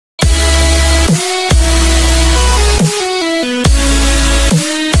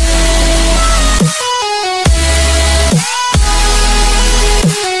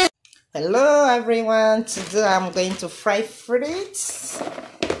everyone. Today I'm going to fry frites.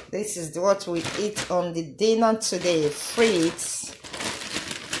 This is what we eat on the dinner today. Frites.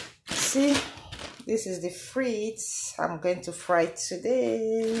 See, this is the frites I'm going to fry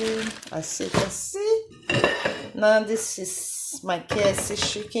today. As you can see, now this is my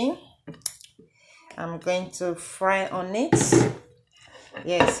KFC chicken. I'm going to fry on it.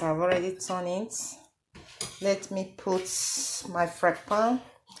 Yes, I've already turned it. Let me put my fry pan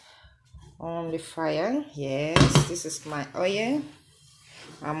on the fire. Yes, this is my oil.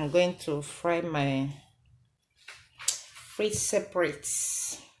 I'm going to fry my frites separate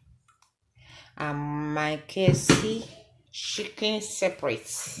and my KFC chicken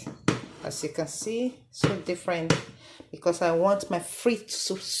separate. As you can see, so different because I want my frites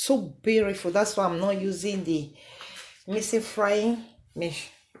so beautiful. That's why I'm not using the missing frying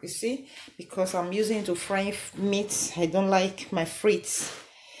mesh. You see, because I'm using it to fry meat. I don't like my frites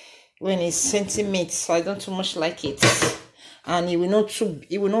when it's scented meat, so I don't too much like it, and it will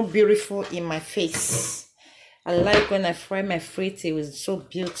not beautiful in my face. I like when I fry my frites, it was so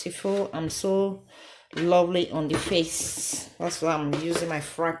beautiful. I'm so lovely on the face. That's why I'm using my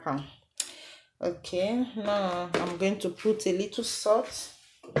fry pan. Okay, now I'm going to put a little salt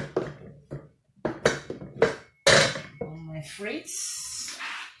on my frites.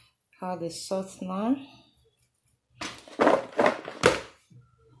 Add the salt now.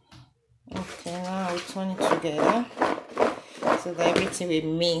 Okay, now I'll turn it together so that everything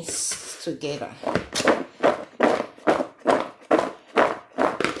will mix together.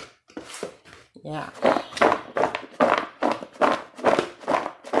 Yeah.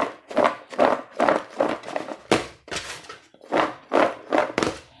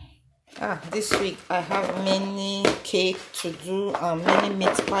 This week I have many cake to do and many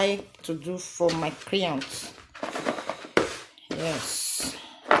meat pie to do for my clients. Yes,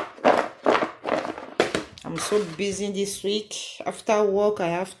 I'm so busy this week. After work I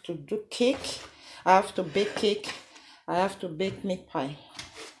have to do cake, I have to bake cake, I have to bake meat pie.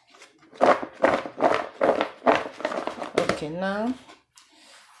 Okay, now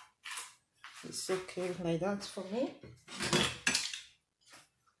it's okay like that for me.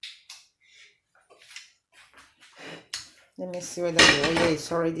 Let me see whether the oil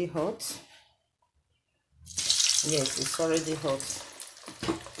is already hot. Yes, it's already hot.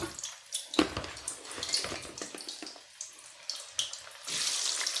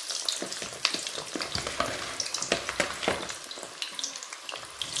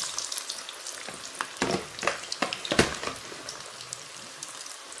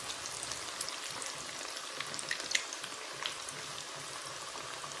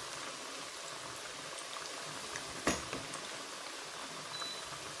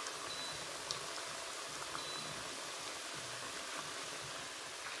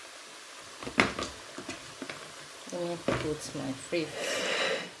 Let me put my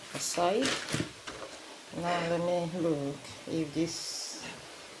frites aside. Now let me look if this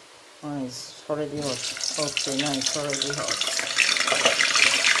one is already hot. Okay, now it's already hot.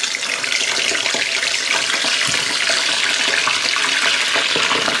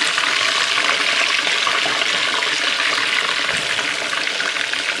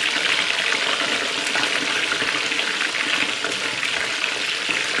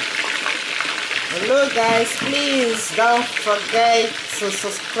 Hello guys, please don't forget to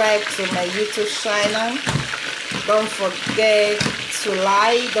subscribe to my YouTube channel. Don't forget to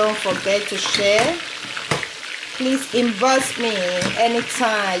like, don't forget to share. Please inbox me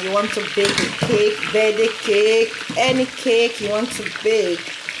anytime you want to bake a cake, birthday cake, any cake you want to bake.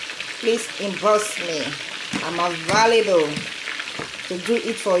 Please inbox me. I'm available to do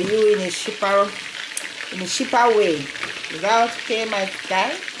it for you in a cheaper way without paying my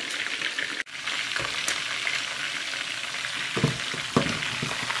time.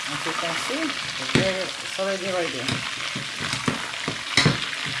 You can see it's already ready.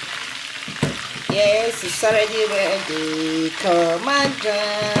 Yes, it's already ready. Come and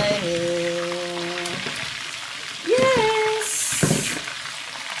join me. Yes,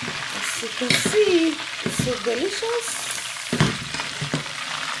 as you can see, it's so delicious.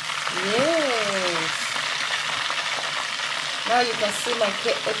 Yes. Now you can see my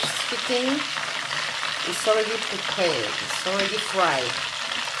KFC chicken. It's already prepared. It's already fried.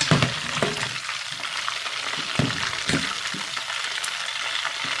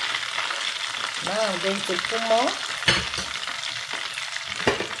 Now I'm going to put more.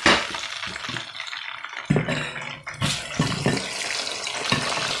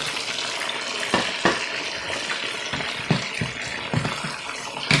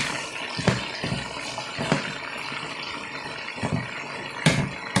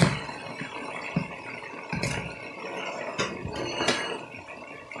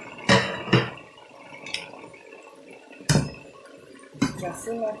 can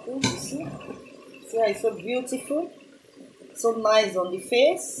see my food, you see? See how it's so beautiful? So nice on the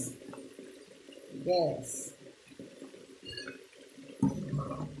face. Yes.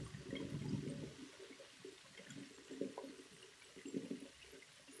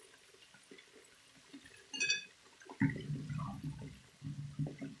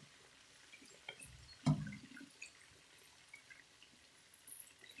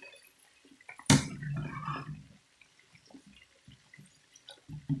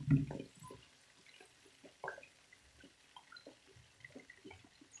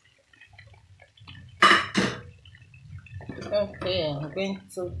 Okay, I'm going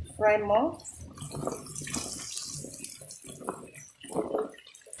to fry more.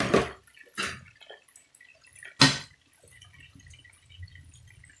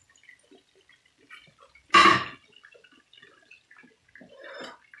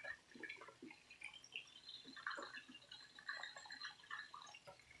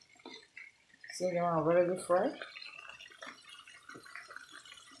 See, they are already fried.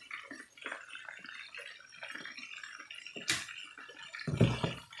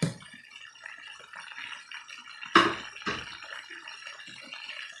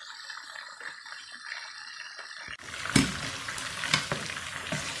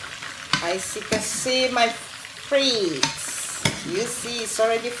 As you can see, my frites. You see, it's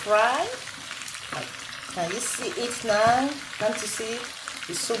already fried. Can you see it now? Can't you see?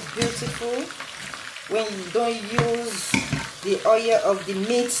 It's so beautiful. When you don't use the oil of the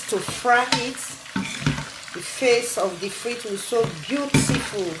meat to fry it, the face of the frit will be so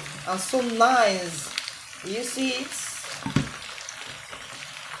beautiful and so nice. You see it?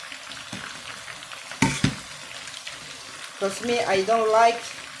 Because me, I don't like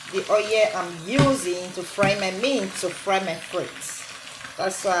the oil I'm using to fry my meat, to fry my frites.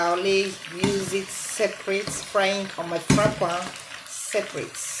 That's why I only use it separate, frying on my fry pan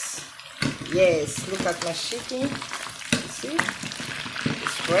separate. Yes, look at my chicken. See?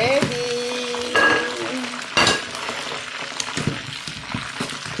 It's ready.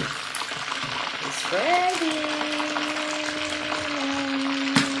 It's ready.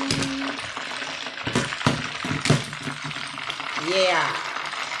 Yeah.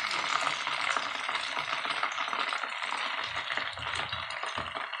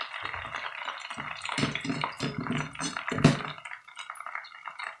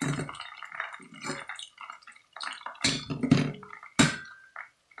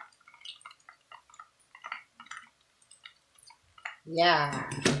 Yeah,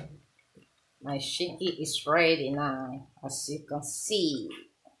 my chicken is ready now, as you can see.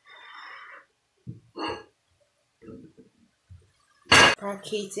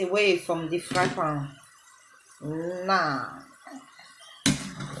 Pack it away from the fry pan now,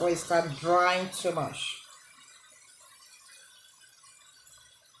 before it start drying too much.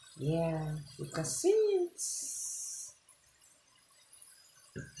 Yeah, you can see it.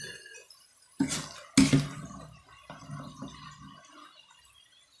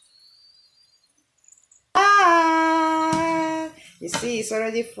 You see, it's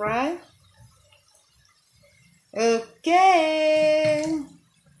already fried. Okay.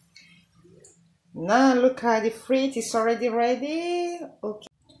 Now look at the frit, it's already ready. Okay.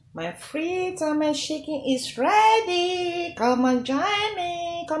 My frit and my chicken is ready. Come and join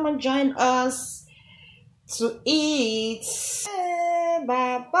me. Come and join us to eat.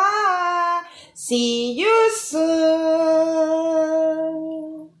 Bye bye. See you soon.